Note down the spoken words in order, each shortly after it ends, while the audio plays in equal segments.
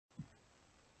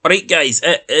Alright guys,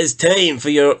 it is time for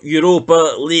your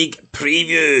Europa League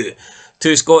preview.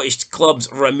 Two Scottish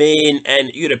clubs remain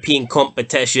in European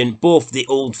competition. Both the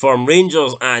Old Firm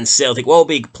Rangers and Celtic will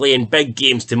be playing big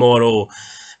games tomorrow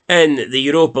in the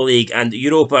Europa League and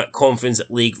Europa Conference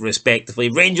League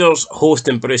respectively. Rangers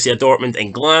hosting Borussia Dortmund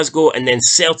in Glasgow, and then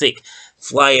Celtic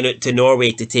flying out to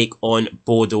Norway to take on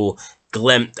BODO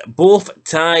GLIMT. Both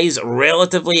ties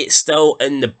relatively still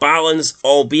in the balance,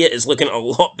 albeit it's looking a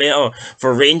lot better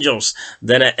for Rangers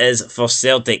than it is for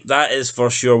Celtic. That is for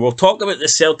sure. We'll talk about the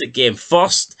Celtic game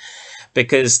first,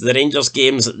 because the Rangers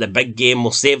game's the big game.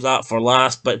 We'll save that for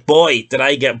last. But boy, did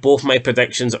I get both my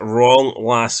predictions wrong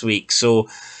last week. So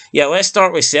yeah, let's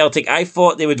start with Celtic. I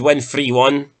thought they would win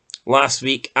 3-1 last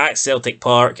week at Celtic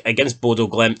Park against BODO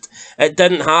GLIMT. It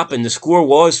didn't happen. The score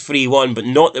was 3-1, but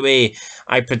not the way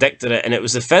I predicted it. And it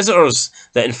was the visitors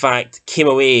that, in fact, came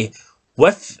away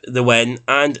with the win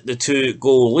and the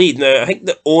 2-goal lead. Now, I think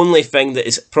the only thing that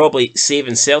is probably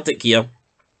saving Celtic here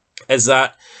is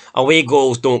that away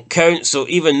goals don't count. So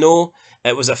even though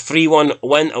it was a 3-1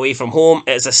 win away from home,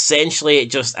 it's essentially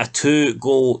just a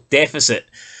 2-goal deficit.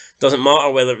 Doesn't matter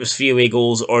whether it was 3 away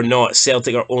goals or not.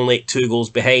 Celtic are only 2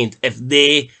 goals behind. If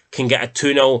they can get a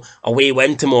 2-0 away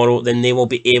win tomorrow, then they will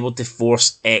be able to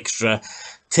force extra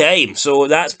time. So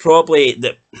that's probably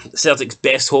the Celtic's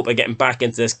best hope of getting back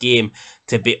into this game,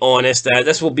 to be honest.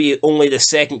 This will be only the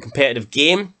second competitive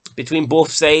game between both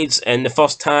sides, and the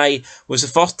first tie was the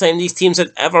first time these teams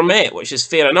had ever met, which is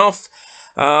fair enough.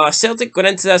 Celtic going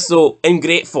into this, though, in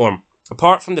great form.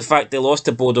 Apart from the fact they lost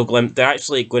to BODO GLIMT, they're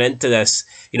actually going into this,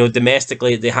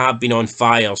 domestically, they have been on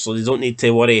fire, so they don't need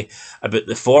to worry about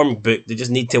the form book. They just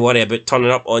need to worry about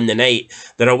turning up on the night.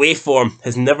 Their away form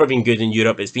has never been good in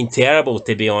Europe. It's been terrible,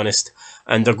 to be honest,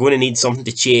 and they're going to need something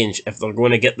to change if they're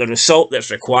going to get the result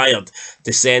that's required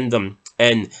to send them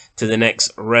in to the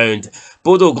next round.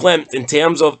 BODO GLIMT, in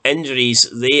terms of injuries,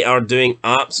 they are doing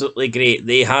absolutely great.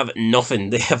 They have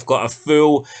nothing. They have got a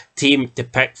full team to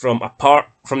pick from, apart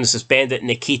from the suspended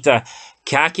Nikita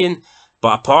Kakin.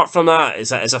 But apart from that,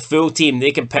 it's a full team.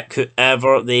 They can pick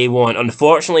whoever they want.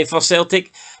 Unfortunately for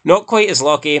Celtic, not quite as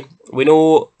lucky. We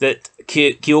know that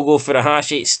Kyogo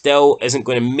Furuhashi still isn't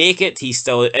going to make it. He's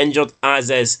still injured,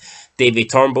 as is Davy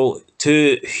Turnbull.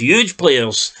 Two huge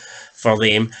players for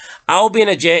them. Albion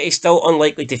Ajeti still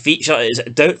unlikely to feature. It is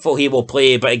doubtful he will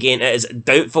play, but again, it is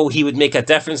doubtful he would make a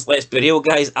difference. Let's be real,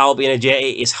 guys. Albion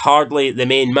Ajeti is hardly the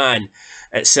main man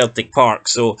at Celtic Park,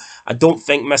 so I don't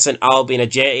think missing Albion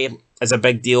Ajeti is a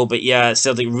big deal. But yeah,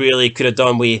 Celtic really could have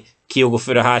done with Kyogo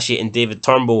Furuhashi and David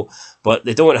Turnbull, but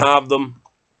they don't have them.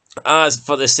 As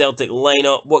for the Celtic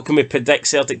lineup, what can we predict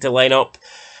Celtic to line up?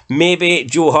 Maybe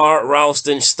Joe Hart,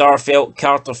 Ralston, Starfelt,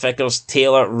 Carter Vickers,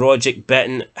 Taylor, Rogic,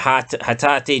 Bitton,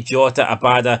 Hatate, Jota,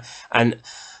 Abada, and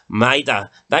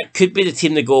Maida. That could be the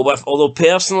team to go with, although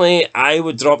personally, I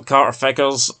would drop Carter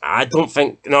Vickers. I don't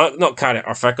think, no, not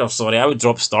Carter Vickers, sorry, I would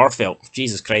drop Starfelt.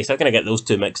 Jesus Christ, how can I get those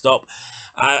two mixed up?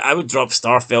 I would drop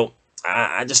Starfelt.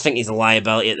 I just think he's a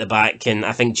liability at the back, and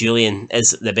I think Julian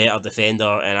is the better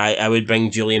defender, and I would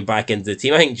bring Julian back into the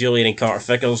team. I think Julian and Carter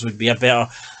Vickers would be a better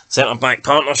centre-back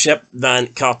partnership than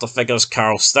Carter Vickers,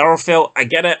 Carl Starfelt. I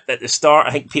get it, at the start,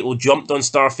 I think people jumped on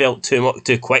Starfelt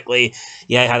too quickly.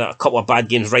 Yeah, he had a couple of bad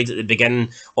games right at the beginning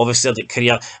of his Celtic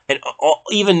career. And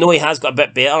even though he has got a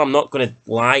bit better, I'm not going to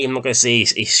lie, I'm not going to say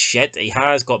he's shit. He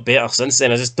has got better since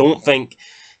then. I just don't think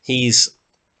he's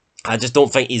there. I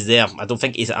don't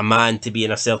think he's a man to be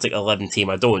in a Celtic 11 team.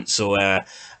 I don't. So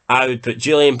I would put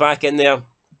Julian back in there.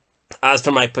 As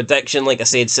for my prediction, like I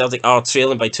said, Celtic are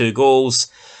trailing by 2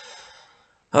 goals.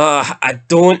 I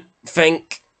don't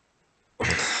think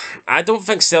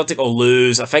Celtic will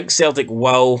lose. I think Celtic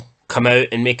will come out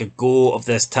and make a go of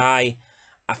this tie.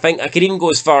 I think I could even go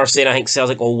as far as saying I think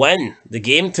Celtic will win the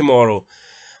game tomorrow,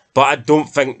 but I don't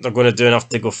think they're going to do enough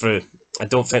to go through. I'm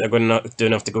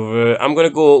going to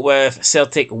go with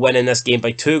Celtic winning this game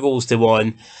by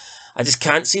 2-1. I just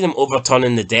can't see them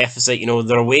overturning the deficit.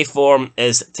 Their away form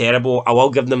is terrible. I will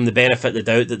give them the benefit of the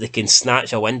doubt that they can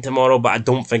snatch a win tomorrow, but I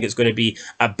don't think it's going to be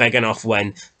a big enough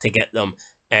win to get them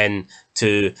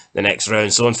into the next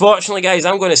round. So unfortunately, guys,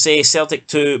 I'm going to say Celtic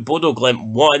 2, BODO GLIMT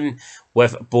 1,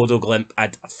 with BODO GLIMT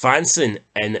advancing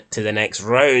into the next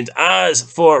round. As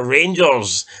for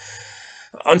Rangers,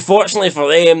 unfortunately for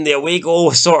them, the away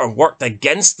goal sort of worked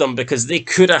against them, because they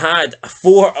could have had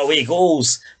 4 away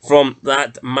goals from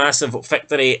that massive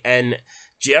victory in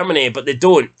Germany, but they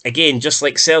don't. Again, just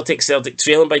like Celtic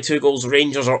trailing by 2 goals,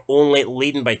 Rangers are only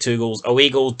leading by 2 goals. Away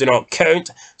goals do not count,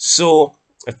 so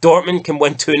if Dortmund can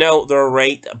win 2-0, they're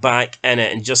right back in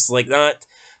it, and just like that,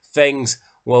 things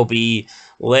will be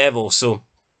level. So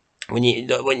when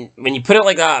you put it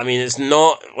like that, I mean, it's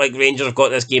not like Rangers have got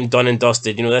this game done and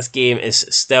dusted. You know, this game is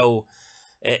still,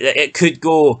 it could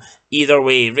go either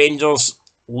way. Rangers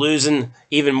losing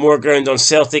even more ground on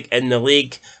Celtic in the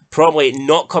league, probably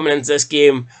not coming into this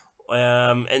game,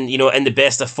 and you know, in the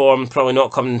best of form, probably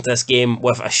not coming into this game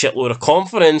with a shitload of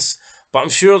confidence. But I'm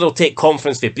sure they'll take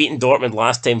confidence for beating Dortmund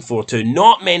last time 4-2.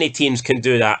 Not many teams can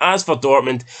do that. As for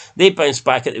Dortmund, they bounced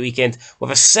back at the weekend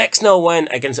with a 6-0 win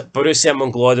against Borussia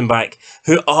Mönchengladbach,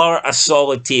 who are a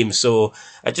solid team. So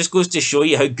it just goes to show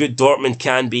you how good Dortmund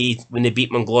can be when they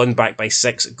beat Mönchengladbach by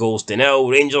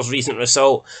 6-0. Rangers' recent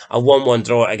result, a 1-1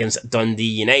 draw against Dundee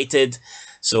United.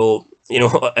 So, you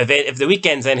know, if the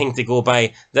weekend's anything to go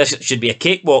by, this should be a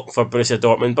cakewalk for Borussia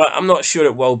Dortmund, but I'm not sure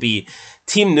it will be.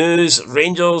 Team news,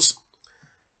 Rangers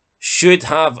should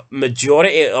have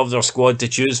majority of their squad to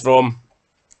choose from.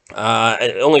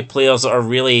 Only players that are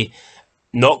really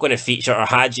not going to feature are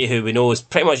Hadji, who we know is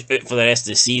pretty much out for the rest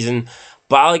of the season.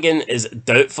 Balogun is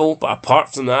doubtful, but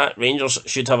apart from that, Rangers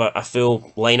should have a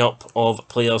full lineup of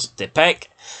players to pick.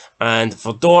 And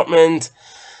for Dortmund,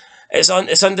 it's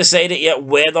undecided yet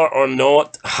whether or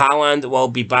not Haaland will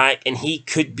be back, and he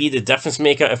could be the difference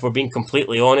maker if we're being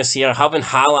completely honest here. Having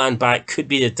Haaland back could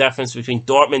be the difference between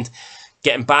Dortmund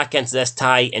getting back into this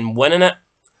tie and winning it,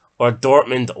 or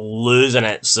Dortmund losing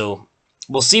it. So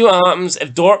we'll see what happens.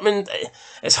 If Dortmund,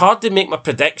 it's hard to make my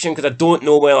prediction because I don't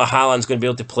know whether Haaland's going to be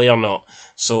able to play or not.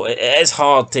 So it is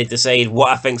hard to decide what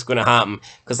I think is going to happen.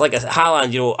 Because like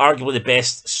Haaland, you know, arguably the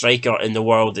best striker in the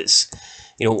world. It's,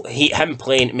 you know, him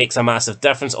playing makes a massive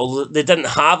difference. Although they didn't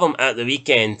have him at the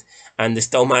weekend, and they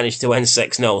still managed to win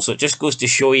 6-0. So it just goes to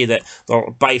show you that they're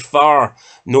by far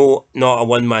not a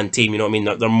one-man team. You know what I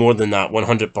mean? They're more than that,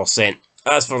 100%.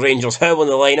 As for Rangers, how will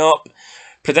they line up?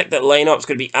 Predicted lineup's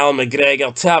going to be Al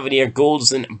McGregor, Tavernier,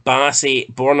 Goldson,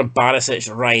 Bassey, Borna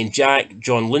Barisic, Ryan Jack,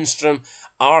 John Lundstrom,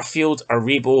 Arfield,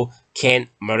 Aribo, Kent,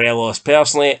 Morelos.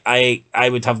 Personally, I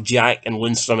would have Jack and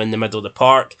Lundstrom in the middle of the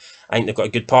park. I think they've got a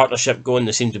good partnership going.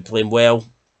 They seem to be playing well.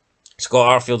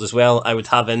 Scott Arfield as well, I would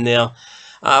have in there.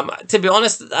 To be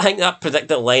honest, I think that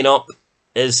predicted lineup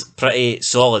is pretty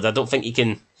solid. I don't think you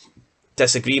can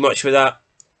disagree much with that.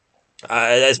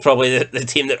 It's probably the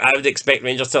team that I would expect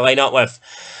Rangers to line up with.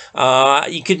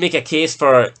 You could make a case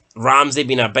for Ramsey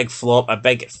being a big flop, a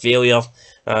big failure.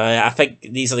 I think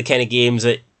these are the kind of games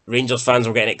that Rangers fans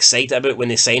were getting excited about when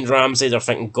they signed Ramsey. They're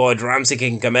thinking, God, Ramsey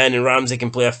can come in and Ramsey can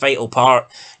play a vital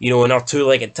part, you know, in our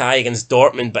two-legged tie against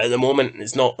Dortmund. But at the moment,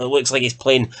 it's not. It looks like he's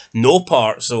playing no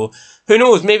part. So who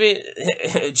knows? Maybe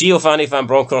Giovanni Van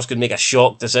Bronckhorst could make a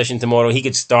shock decision tomorrow. He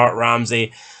could start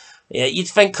Ramsey. Yeah, you'd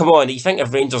think, come on, you think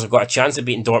if Rangers have got a chance of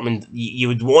beating Dortmund, you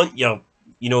would want your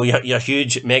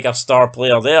huge mega star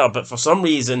player there. But for some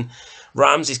reason,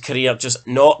 Ramsey's career just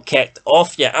not kicked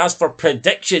off yet. As for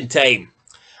prediction time,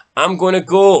 I'm going to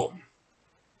go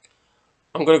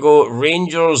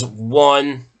Rangers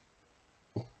 1,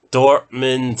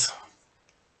 Dortmund.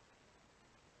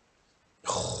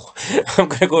 I'm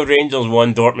going to go Rangers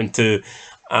 1, Dortmund 2.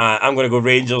 I'm going to go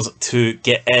Rangers to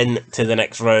get into the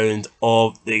next round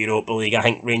of the Europa League. I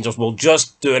think Rangers will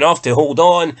just do enough to hold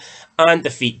on and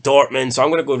defeat Dortmund. So I'm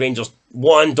going to go Rangers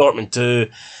 1, Dortmund 2.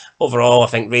 Overall, I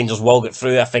think Rangers will get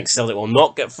through. I think Celtic will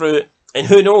not get through. And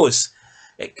who knows?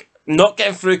 Not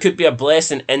getting through could be a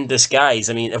blessing in disguise.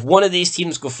 I mean, if one of these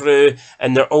teams go through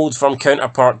and their old firm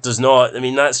counterpart does not, I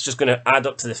mean, that's just going to add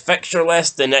up to the fixture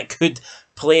list, and it could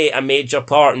play a major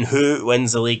part in who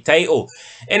wins the league title.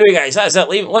 Anyway, guys, that's it.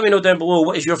 Let me know down below,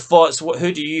 what is your thoughts?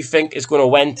 Who do you think is going to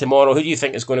win tomorrow? Who do you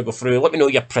think is going to go through? Let me know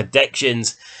your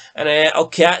predictions, and I'll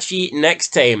catch you next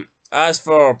time. As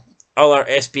for other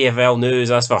SPFL news,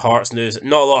 as for Hearts news,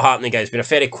 not a lot happening, guys. It's been a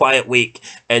very quiet week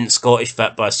in Scottish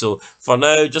football. So for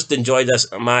now, just enjoy this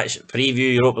match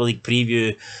preview, Europa League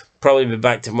preview. Probably be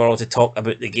back tomorrow to talk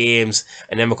about the games,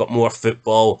 and then we've got more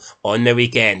football on the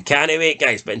weekend. Can't wait,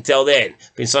 guys. But until then,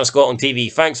 been Sun Scotland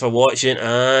TV. Thanks for watching,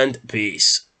 and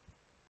peace.